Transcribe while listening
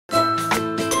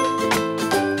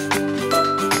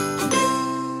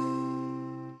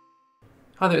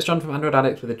Hi there, it's John from Android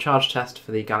Addict with a charge test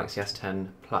for the Galaxy S10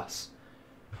 Plus.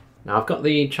 Now I've got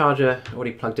the charger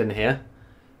already plugged in here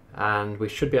and we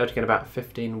should be able to get about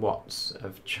 15 watts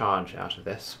of charge out of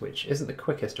this, which isn't the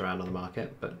quickest around on the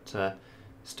market, but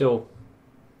still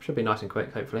should be nice and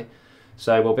quick hopefully.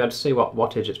 So we'll be able to see what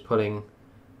wattage it's pulling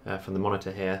from the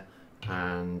monitor here,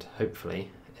 and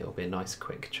hopefully it will be a nice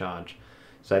quick charge.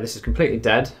 So this is completely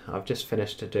dead. I've just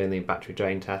finished doing the battery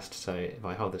drain test, so if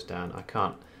I hold this down I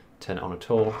can't turn it on at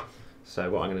all.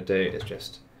 So what I'm going to do is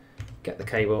just get the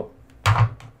cable,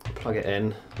 plug it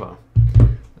in. Well,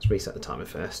 let's reset the timer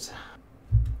first.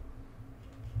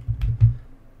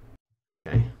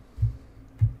 Okay,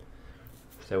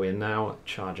 so we're now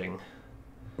charging.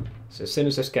 So as soon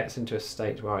as this gets into a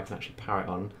state where I can actually power it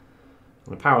on, I'm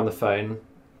going to power on the phone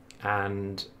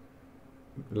and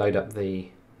load up the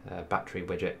battery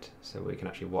widget so we can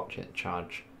actually watch it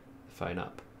charge the phone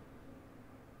up.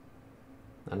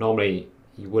 And normally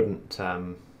you wouldn't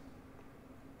have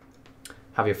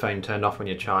your phone turned off when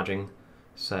you're charging,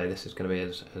 so this is going to be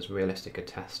as realistic a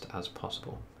test as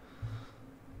possible.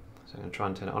 So I'm going to try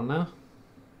and turn it on now,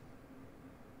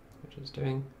 which it's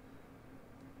doing.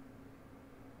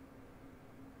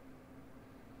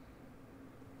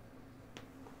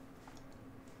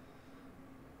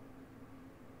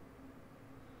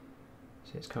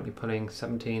 So it's currently pulling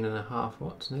 17.5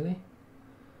 watts nearly.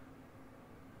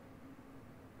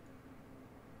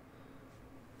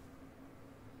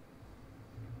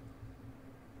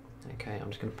 Okay, I'm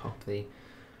just going to pop the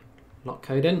lock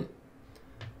code in.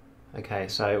 Okay,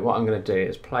 so what I'm going to do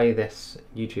is play this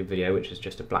YouTube video, which is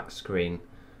just a black screen,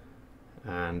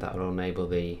 and that will enable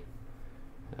the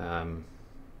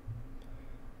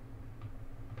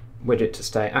widget to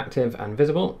stay active and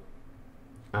visible.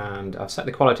 And I've set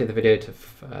the quality of the video to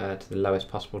the lowest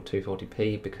possible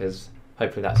 240p, because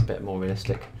hopefully that's a bit more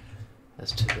realistic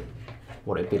as to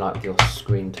what it'd be like with your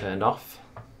screen turned off.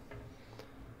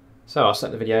 So I'll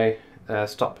set the video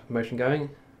stop motion going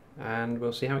and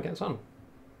we'll see how it gets on.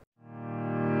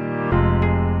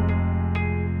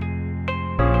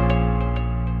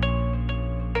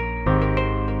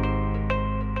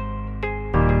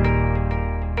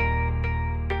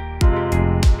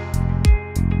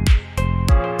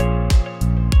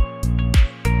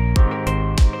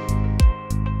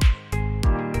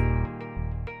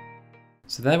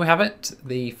 So there we have it.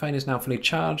 The phone is now fully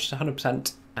charged,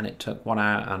 100%, and it took 1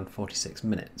 hour and 46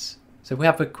 minutes. So if we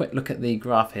have a quick look at the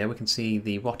graph here, we can see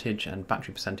the wattage and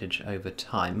battery percentage over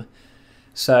time.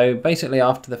 So basically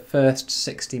after the first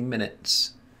 60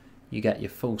 minutes, you get your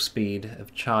full speed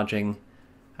of charging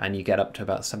and you get up to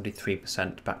about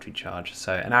 73% battery charge.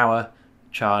 So an hour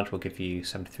charge will give you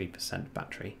 73%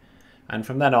 battery. And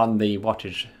from then on, the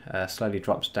wattage slowly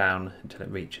drops down until it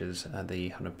reaches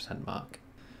the 100% mark.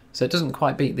 So it doesn't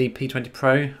quite beat the P20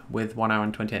 Pro with 1 hour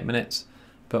and 28 minutes,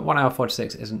 but 1 hour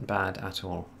 46 isn't bad at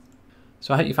all.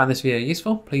 So I hope you found this video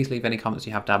useful. Please leave any comments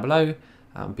you have down below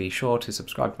and be sure to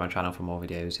subscribe to my channel for more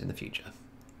videos in the future.